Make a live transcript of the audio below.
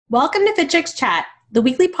Welcome to Fit Chicks Chat, the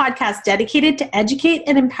weekly podcast dedicated to educate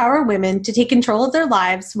and empower women to take control of their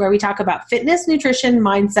lives, where we talk about fitness, nutrition,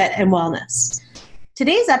 mindset, and wellness.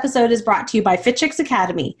 Today's episode is brought to you by Fit Chicks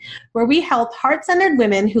Academy, where we help heart-centered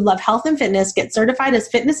women who love health and fitness get certified as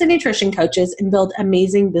fitness and nutrition coaches and build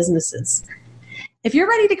amazing businesses. If you're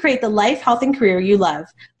ready to create the life, health, and career you love,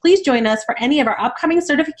 please join us for any of our upcoming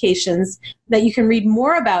certifications that you can read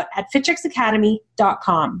more about at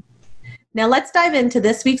fitchicksacademy.com. Now let's dive into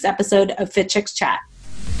this week's episode of Fit Chicks Chat.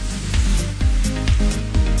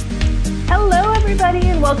 Hello, everybody,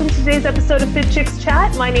 and welcome to today's episode of Fit Chicks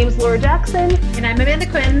Chat. My name is Laura Jackson. And I'm Amanda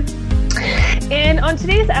Quinn. And on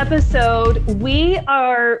today's episode, we're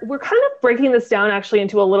kind of breaking this down actually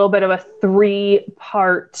into a little bit of a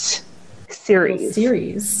 3-part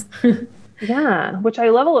series. Yeah, which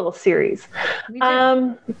I love a little series.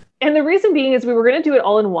 And the reason being is we were going to do it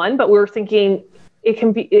all in one, but we were thinking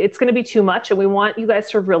it's going to be too much, and we want you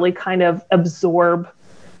guys to really kind of absorb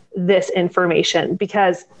this information,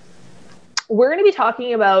 because we're going to be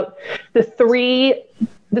talking about the three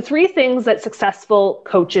things that successful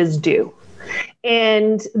coaches do.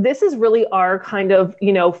 And this is really our kind of,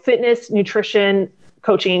 fitness, nutrition,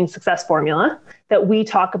 coaching success formula that we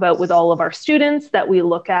talk about with all of our students, that we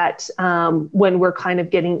look at when we're kind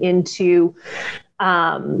of getting into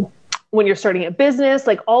when you're starting a business,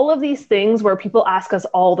 like all of these things where people ask us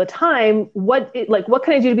all the time, what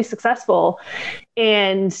can I do to be successful?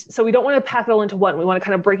 And so we don't want to pack it all into one. We want to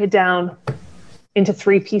kind of break it down into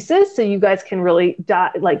 3 pieces so you guys can really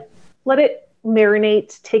let it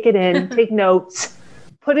marinate, take it in, take notes,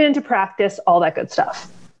 put it into practice, all that good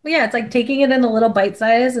stuff. Well, yeah, it's like taking it in a little bite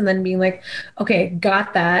size and then being like, okay,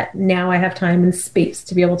 got that. Now I have time and space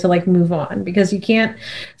to be able to move on, because you can't,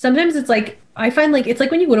 sometimes it's like, I find it's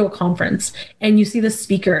like when you go to a conference and you see the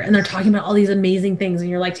speaker and they're talking about all these amazing things and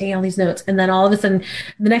you're taking all these notes, and then all of a sudden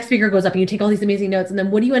the next speaker goes up and you take all these amazing notes, and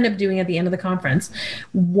then what do you end up doing at the end of the conference?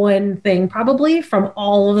 One thing probably from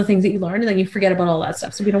all of the things that you learned, and then you forget about all that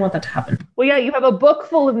stuff. So we don't want that to happen. Well, yeah, you have a book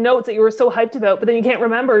full of notes that you were so hyped about, but then you can't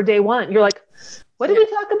remember day one. You're like, what did we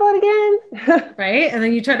talk about again? Right? And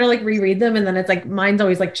then you try to reread them, and then it's mine's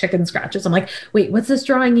always chicken scratches. I'm like, wait, what's this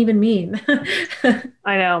drawing even mean?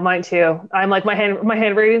 I know, mine too. I'm like, my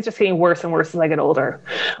handwriting's just getting worse and worse as I get older.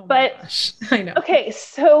 Oh but gosh, I know. Okay,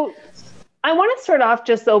 so I want to start off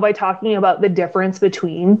just by talking about the difference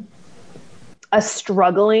between a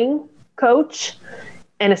struggling coach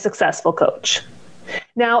and a successful coach.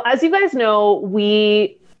 Now, as you guys know,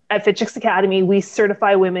 we at Fit Chicks Academy, we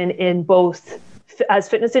certify women in both as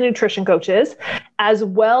fitness and nutrition coaches, as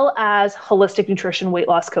well as holistic nutrition weight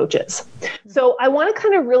loss coaches. So I want to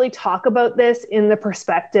kind of really talk about this in the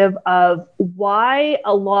perspective of why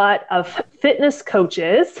a lot of fitness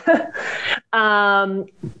coaches,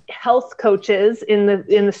 health coaches in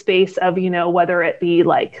the space of, whether it be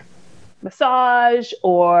massage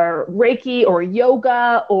or Reiki or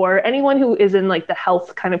yoga or anyone who is in the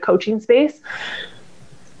health kind of coaching space,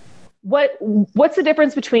 what's the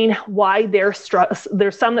difference between why there's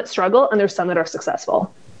some that struggle and there's some that are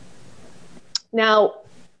successful? Now,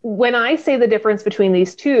 when I say the difference between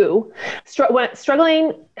these two,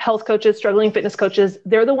 struggling health coaches, struggling fitness coaches,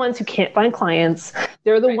 they're the ones who can't find clients.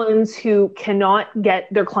 They're the ones who cannot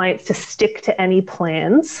get their clients to stick to any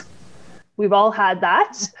plans. We've all had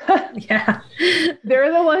that. Yeah.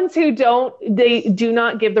 They're the ones who do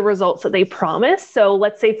not give the results that they promise. So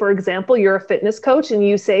let's say, for example, you're a fitness coach and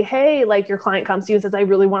you say, hey, your client comes to you and says, I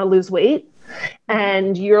really want to lose weight.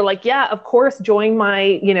 And you're like, yeah, of course, join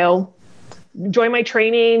my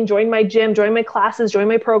training, join my gym, join my classes, join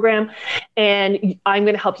my program. And I'm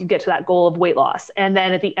going to help you get to that goal of weight loss. And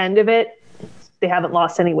then at the end of it, they haven't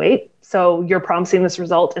lost any weight. So you're promising this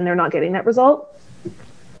result and they're not getting that result.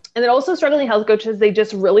 And then also struggling health coaches, they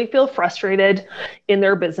just really feel frustrated in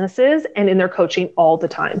their businesses and in their coaching all the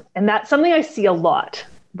time. And that's something I see a lot.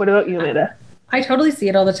 What about you, Amanda? I totally see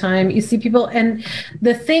it all the time. You see people, and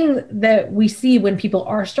the thing that we see when people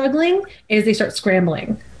are struggling is they start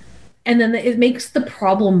scrambling. And then it makes the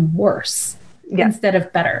problem worse. Instead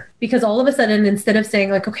of better, because all of a sudden, instead of saying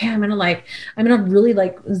okay, I'm going to really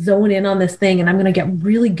zone in on this thing, and I'm going to get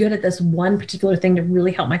really good at this one particular thing to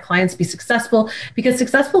really help my clients be successful, because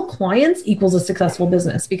successful clients equals a successful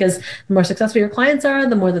business, because the more successful your clients are,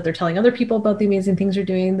 the more that they're telling other people about the amazing things you're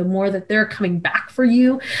doing, the more that they're coming back for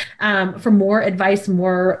you, for more advice,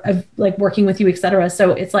 more of working with you, etc.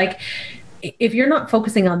 So it's if you're not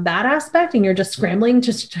focusing on that aspect and you're just scrambling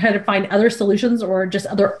to try to find other solutions or just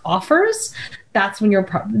other offers, that's when your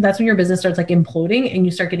business starts like imploding and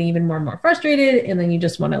you start getting even more and more frustrated, and then you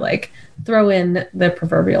just want to like throw in the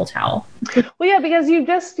proverbial towel. Well, yeah, because you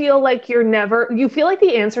just feel like you feel like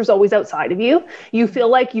the answer is always outside of you. You feel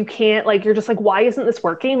like you can't, like, you're just like, why isn't this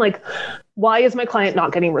working? Like, why is my client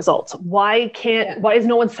not getting results? Why is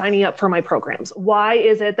no one signing up for my programs? Why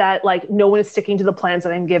is it that like no one is sticking to the plans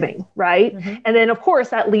that I'm giving? Right. Mm-hmm. And then of course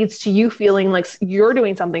that leads to you feeling like you're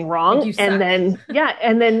doing something wrong. Like and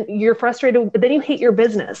then you're frustrated, then you hate your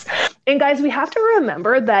business. And guys, we have to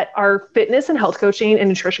remember that our fitness and health coaching and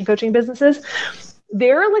nutrition coaching businesses,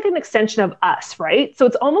 they're like an extension of us, right? So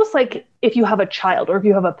it's almost like if you have a child or if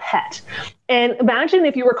you have a pet. And imagine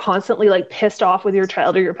if you were constantly like pissed off with your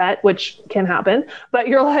child or your pet, which can happen, but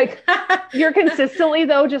you're like, you're consistently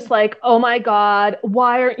though, just like, oh my God,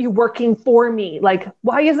 why aren't you working for me? Like,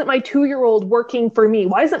 why isn't my 2-year-old working for me?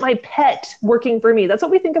 Why isn't my pet working for me? That's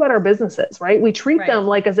what we think about our businesses, right? We treat them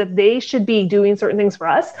like as if they should be doing certain things for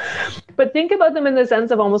us, but think about them in the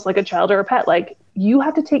sense of almost like a child or a pet. Like, you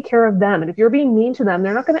have to take care of them. And if you're being mean to them,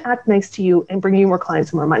 they're not going to act nice to you and bring you more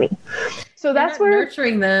clients and more money. So that's where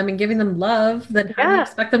nurturing them and giving them love, then how do you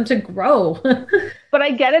expect them to grow? But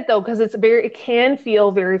I get it though, because it can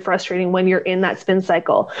feel very frustrating when you're in that spin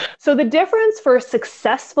cycle. So the difference for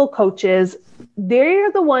successful coaches,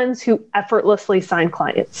 they're the ones who effortlessly sign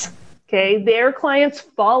clients. Okay. Their clients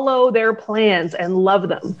follow their plans and love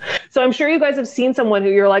them. So I'm sure you guys have seen someone who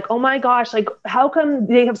you're like, oh my gosh, like how come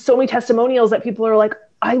they have so many testimonials that people are like,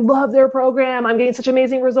 I love their program, I'm getting such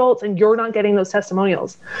amazing results, and you're not getting those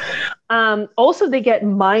testimonials. Also, they get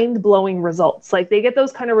mind-blowing results. Like they get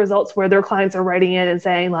those kind of results where their clients are writing in and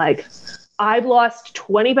saying like, I've lost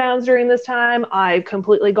 20 pounds during this time. I've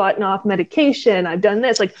completely gotten off medication. I've done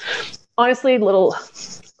this. Like, honestly, little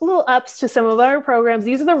ups to some of our programs.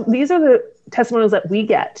 These are the testimonials that we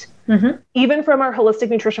get, even from our holistic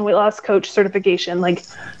nutrition weight loss coach certification. Like,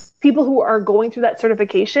 people who are going through that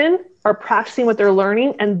certification are practicing what they're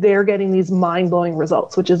learning, and they're getting these mind-blowing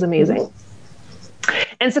results, which is amazing.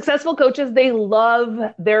 And successful coaches, they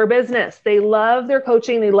love their business. They love their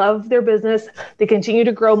coaching. They love their business. They continue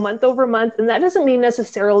to grow month over month. And that doesn't mean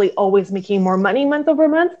necessarily always making more money month over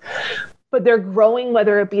month, but they're growing,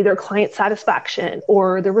 whether it be their client satisfaction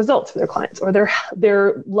or their results for their clients or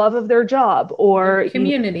their love of their job or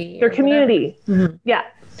their community. Mm-hmm. Yeah.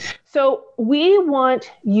 So we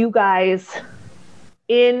want you guys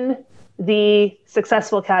in the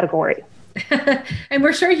successful category. And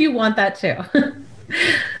we're sure you want that too.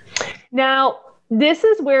 Now, this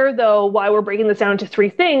is where, though, why we're breaking this down to 3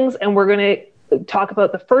 things, and we're going to talk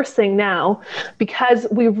about the first thing now, because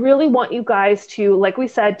we really want you guys to, like we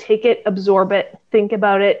said, take it, absorb it, think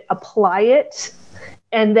about it, apply it,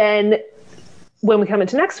 and then when we come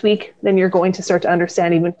into next week, then you're going to start to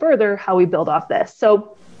understand even further how we build off this.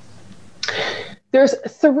 So there's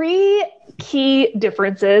 3 key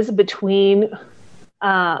differences between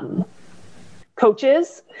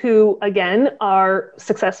coaches who, again, are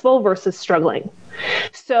successful versus struggling.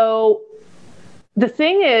 So the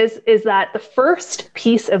thing is that the first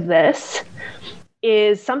piece of this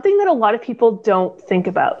is something that a lot of people don't think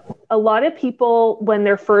about. A lot of people, when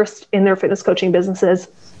they're first in their fitness coaching businesses,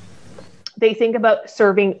 they think about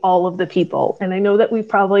serving all of the people. And I know that we've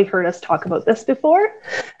probably heard us talk about this before.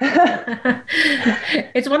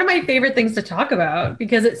 It's one of my favorite things to talk about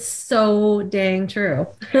because it's so dang true.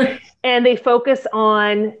 And they focus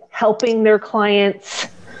on helping their clients.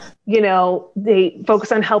 They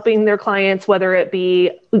focus on helping their clients, whether it be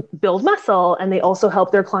build muscle, and they also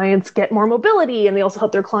help their clients get more mobility, and they also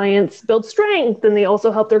help their clients build strength, and they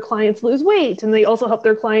also help their clients lose weight, and they also help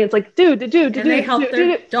their clients they help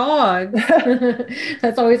their dogs.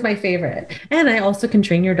 That's always my favorite. And I also can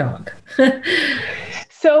train your dog.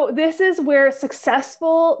 So this is where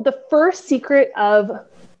the first secret of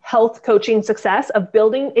health coaching success, of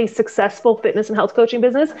building a successful fitness and health coaching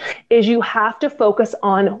business, is you have to focus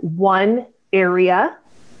on one area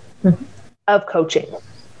of coaching.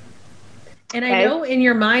 And I know in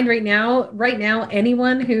your mind right now,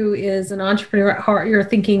 anyone who is an entrepreneur at heart, you're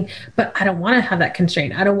thinking, but I don't want to have that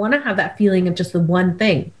constraint. I don't want to have that feeling of just the one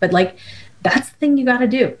thing. But like, that's the thing you got to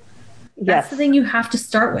do. That's the thing you have to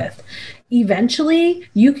start with. Eventually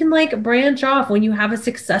you can like branch off when you have a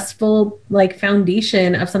successful like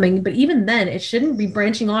foundation of something. But even then it shouldn't be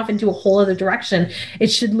branching off into a whole other direction. It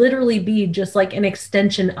should literally be just like an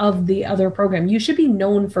extension of the other program. You should be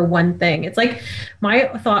known for one thing. It's like my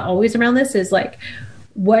thought always around this is like,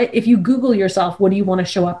 what if you Google yourself, what do you want to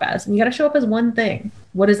show up as? And you got to show up as one thing.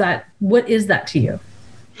 What is that? What is that to you?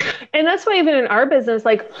 And that's why even in our business,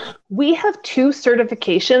 like we have 2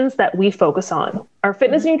 certifications that we focus on, our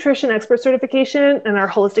fitness nutrition expert certification and our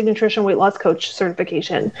holistic nutrition weight loss coach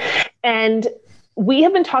certification. And we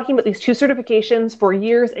have been talking about these 2 certifications for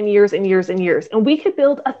years and years and years and years. And we could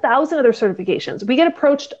build 1,000 other certifications. We get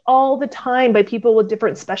approached all the time by people with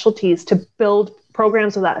different specialties to build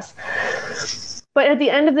programs with us. But at the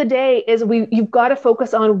end of the day is you've got to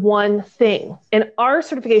focus on one thing. And our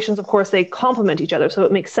certifications, of course, they complement each other, so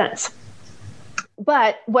it makes sense.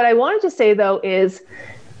 But what I wanted to say, though, is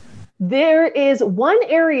there is one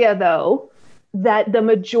area, though, that the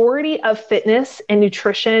majority of fitness and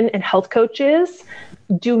nutrition and health coaches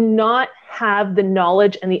do not have the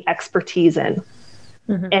knowledge and the expertise in.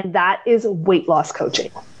 And that is weight loss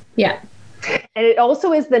coaching. Yeah. And it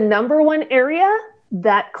also is the number one area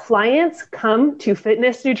that clients come to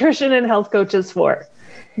fitness, nutrition, and health coaches for.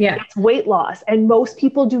 Yeah. It's weight loss. And most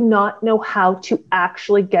people do not know how to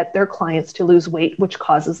actually get their clients to lose weight, which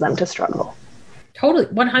causes them to struggle. Totally.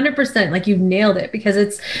 100%. Like, you've nailed it,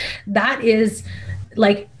 because that is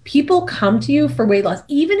like, people come to you for weight loss.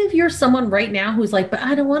 Even if you're someone right now who's like, but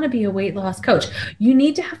I don't want to be a weight loss coach, you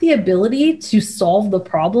need to have the ability to solve the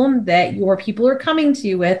problem that your people are coming to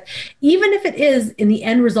you with. Even if it is, in the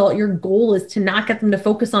end result, your goal is to not get them to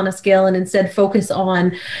focus on a scale and instead focus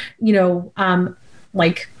on,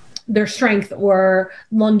 like their strength or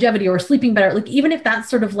longevity or sleeping better. Like, even if that's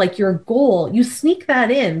sort of like your goal, you sneak that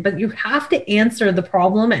in, but you have to answer the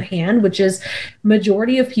problem at hand, which is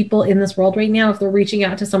majority of people in this world right now, if they're reaching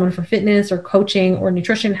out to someone for fitness or coaching or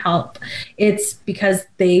nutrition help, it's because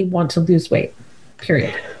they want to lose weight,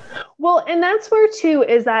 period. Well, and that's where too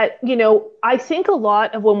is that, I think a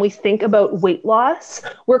lot of when we think about weight loss,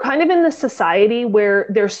 we're kind of in the society where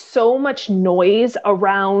there's so much noise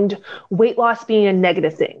around weight loss being a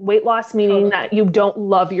negative thing. Weight loss meaning that you don't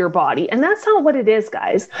love your body. And that's not what it is,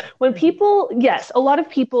 guys. When people, yes, a lot of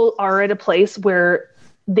people are at a place where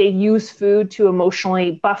they use food to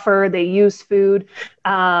emotionally buffer. They use food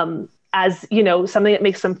as, something that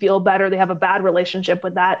makes them feel better. They have a bad relationship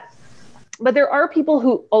with that. But there are people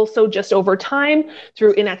who also just over time,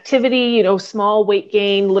 through inactivity, small weight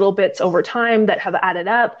gain, little bits over time that have added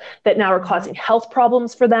up, that now are causing health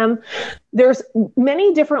problems for them. There's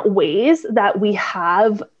many different ways that we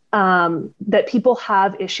have, that people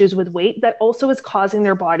have issues with weight that also is causing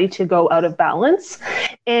their body to go out of balance.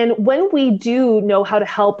 And when we do know how to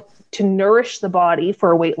help to nourish the body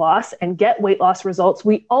for weight loss and get weight loss results,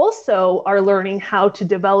 we also are learning how to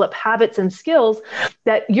develop habits and skills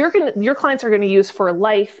that your clients are going to use for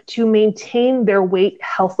life to maintain their weight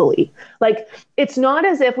healthily. Like, it's not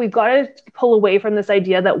as if we've got to pull away from this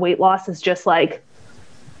idea that weight loss is just like,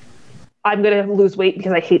 I'm going to lose weight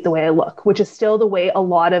because I hate the way I look, which is still the way a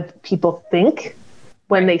lot of people think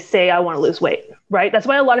when they say, I want to lose weight, right? That's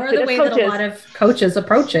why a lot of fitness coaches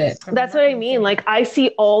approach it. That's what I mean. Like, I see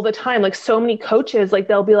all the time, like so many coaches, like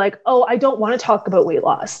they'll be like, oh, I don't want to talk about weight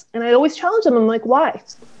loss. And I always challenge them. I'm like, why?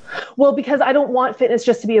 Well, because I don't want fitness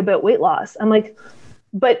just to be about weight loss. I'm like,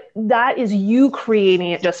 but that is you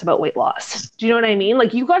creating it just about weight loss. Do you know what I mean?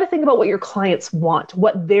 Like, you got to think about what your clients want,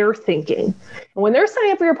 what they're thinking. And when they're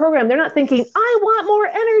signing up for your program, they're not thinking, I want more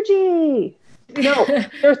energy. No,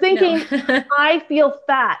 they're thinking, I feel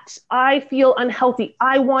fat. I feel unhealthy.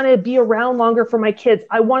 I want to be around longer for my kids.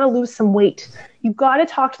 I want to lose some weight. You've got to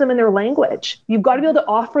talk to them in their language. You've got to be able to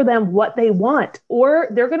offer them what they want, or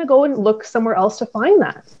they're going to go and look somewhere else to find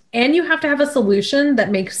that. And you have to have a solution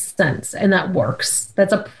that makes sense and that works.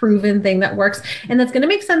 That's a proven thing that works. And that's going to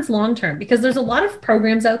make sense long-term, because there's a lot of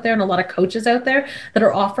programs out there and a lot of coaches out there that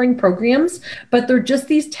are offering programs, but they're just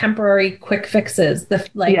these temporary quick fixes, the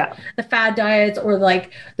fad diets or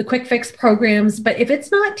like the quick fix programs. But if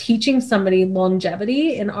it's not teaching somebody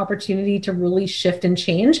longevity and opportunity to really shift and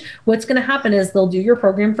change, what's going to happen is they'll do your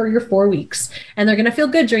program for your 4 weeks and they're going to feel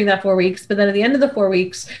good during that 4 weeks. But then at the end of the 4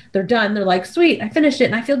 weeks, they're done. They're like, sweet, I finished it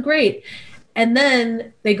and I feel great. And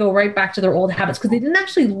then they go right back to their old habits because they didn't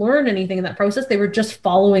actually learn anything in that process. They were just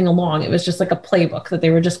following along. It was just like a playbook that they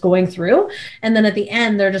were just going through. And then at the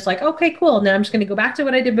end, they're just like, okay, cool. Now I'm just going to go back to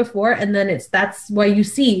what I did before. And then that's why you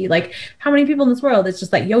see like how many people in this world, it's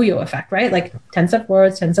just that yo-yo effect, right? Like 10 steps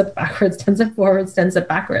forwards, 10 steps backwards, 10 steps forwards, 10 steps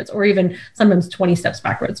backwards, or even sometimes 20 steps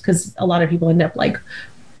backwards, because a lot of people end up like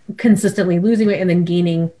consistently losing weight and then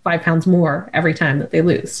gaining 5 pounds more every time that they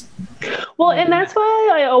lose. Well, and that's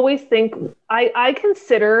why I always think I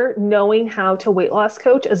consider knowing how to weight loss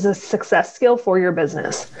coach as a success skill for your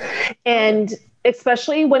business. And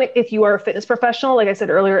especially if you are a fitness professional, like I said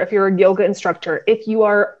earlier, if you're a yoga instructor, if you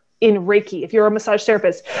are in Reiki, if you're a massage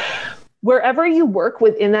therapist, wherever you work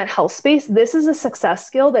within that health space, this is a success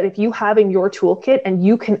skill that if you have in your toolkit and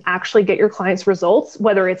you can actually get your clients results,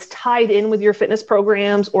 whether it's tied in with your fitness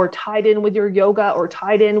programs or tied in with your yoga or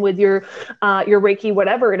tied in with your Reiki,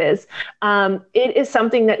 whatever it is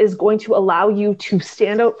something that is going to allow you to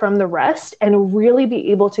stand out from the rest and really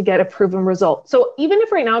be able to get a proven result. So even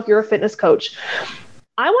if right now, if you're a fitness coach,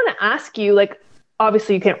 I want to ask you, like,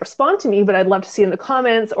 obviously you can't respond to me, but I'd love to see in the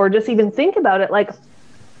comments or just even think about it. Like,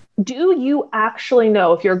 do you actually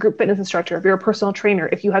know, if you're a group fitness instructor, if you're a personal trainer,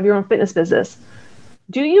 if you have your own fitness business,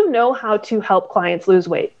 do you know how to help clients lose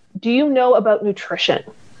weight? Do you know about nutrition?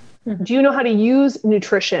 Mm-hmm. Do you know how to use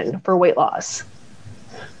nutrition for weight loss?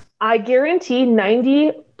 I guarantee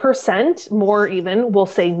 90% more even will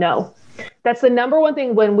say no. That's the number one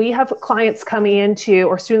thing when we have clients coming into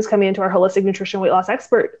or students coming into our holistic nutrition weight loss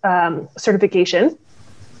expert certification,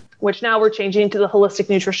 which now we're changing to the holistic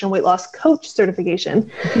nutrition weight loss coach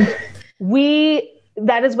certification.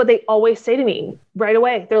 That is what they always say to me right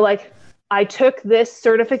away. They're like, I took this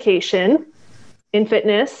certification in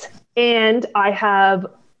fitness and I have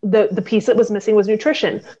the piece that was missing was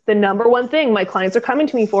nutrition. The number one thing my clients are coming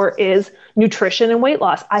to me for is nutrition and weight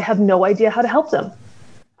loss. I have no idea how to help them.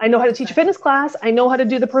 I know how to teach a fitness class. I know how to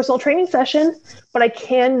do the personal training session, but I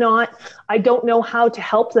don't know how to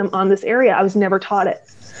help them on this area. I was never taught it.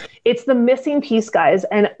 It's the missing piece, guys.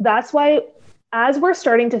 And that's why as we're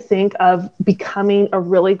starting to think of becoming a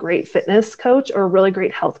really great fitness coach or a really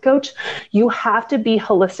great health coach, you have to be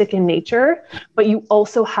holistic in nature, but you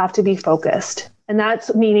also have to be focused. And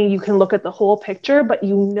that's meaning you can look at the whole picture, but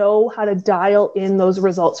you know how to dial in those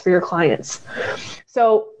results for your clients.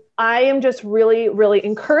 So I am just really, really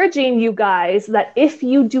encouraging you guys that if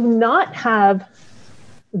you do not have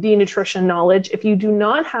the nutrition knowledge, if you do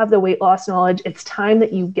not have the weight loss knowledge, it's time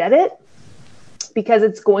that you get it because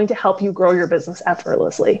it's going to help you grow your business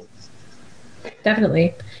effortlessly.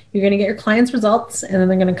 Definitely. You're going to get your clients results and then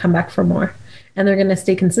they're going to come back for more and they're going to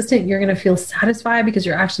stay consistent. You're going to feel satisfied because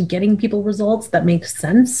you're actually getting people results that make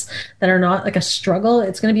sense, that are not like a struggle.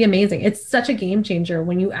 It's going to be amazing. It's such a game changer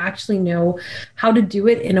when you actually know how to do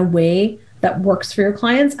it in a way that works for your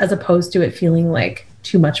clients as opposed to it feeling like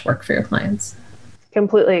too much work for your clients.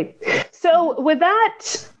 Completely. So with that,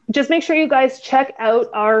 just make sure you guys check out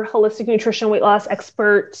our holistic nutrition weight loss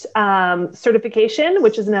expert certification,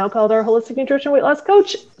 which is now called our holistic nutrition weight loss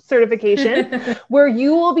coach certification, where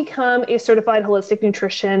you will become a certified holistic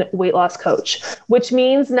nutrition weight loss coach, which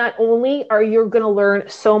means not only are you going to learn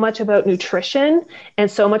so much about nutrition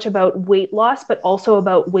and so much about weight loss, but also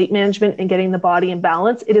about weight management and getting the body in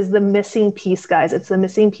balance. It is the missing piece, guys. It's the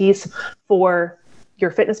missing piece for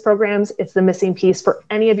your fitness programs. It's the missing piece for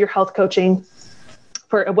any of your health coaching,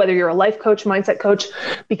 for whether you're a life coach, mindset coach,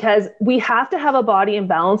 because we have to have a body in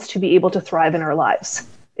balance to be able to thrive in our lives.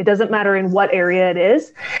 It doesn't matter in what area it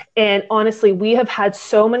is. And honestly, we have had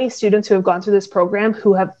so many students who have gone through this program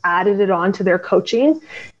who have added it on to their coaching,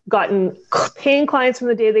 gotten paying clients from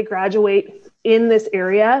the day they graduate in this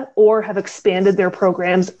area, or have expanded their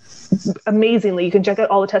programs amazingly. You can check out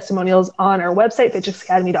all the testimonials on our website,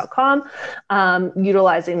 fitchicksacademy.com,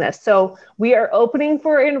 utilizing this. So we are opening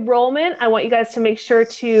for enrollment. I want you guys to make sure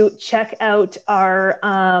to check out our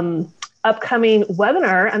upcoming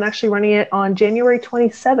webinar. I'm actually running it on January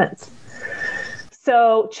 27th.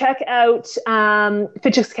 So check out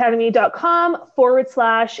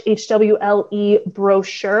fitchicksacademy.com/HWLE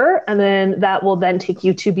brochure. And then that will then take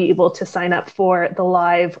you to be able to sign up for the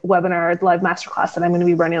live webinar, the live masterclass that I'm going to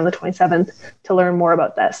be running on the 27th to learn more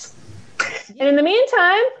about this. And in the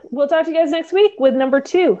meantime, we'll talk to you guys next week with number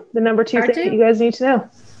two thing that you guys need to know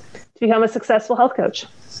to become a successful health coach.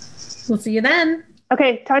 We'll see you then.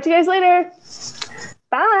 Okay. Talk to you guys later.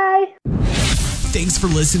 Bye. Thanks for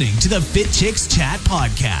listening to the Fit Chicks Chat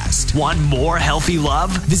podcast. Want more healthy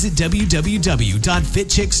love? Visit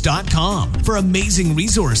www.fitchicks.com for amazing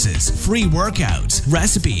resources, free workouts,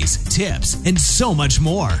 recipes, tips, and so much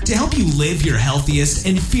more to help you live your healthiest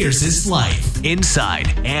and fiercest life, inside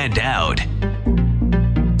and out.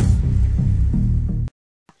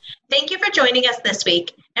 Thank you for joining us this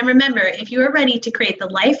week. And remember, if you are ready to create the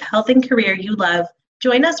life, health, and career you love,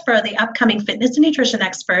 join us for the upcoming Fitness and Nutrition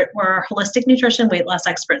Expert or our Holistic Nutrition Weight Loss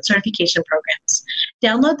Expert certification programs.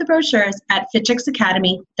 Download the brochures at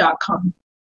fitchicksacademy.com.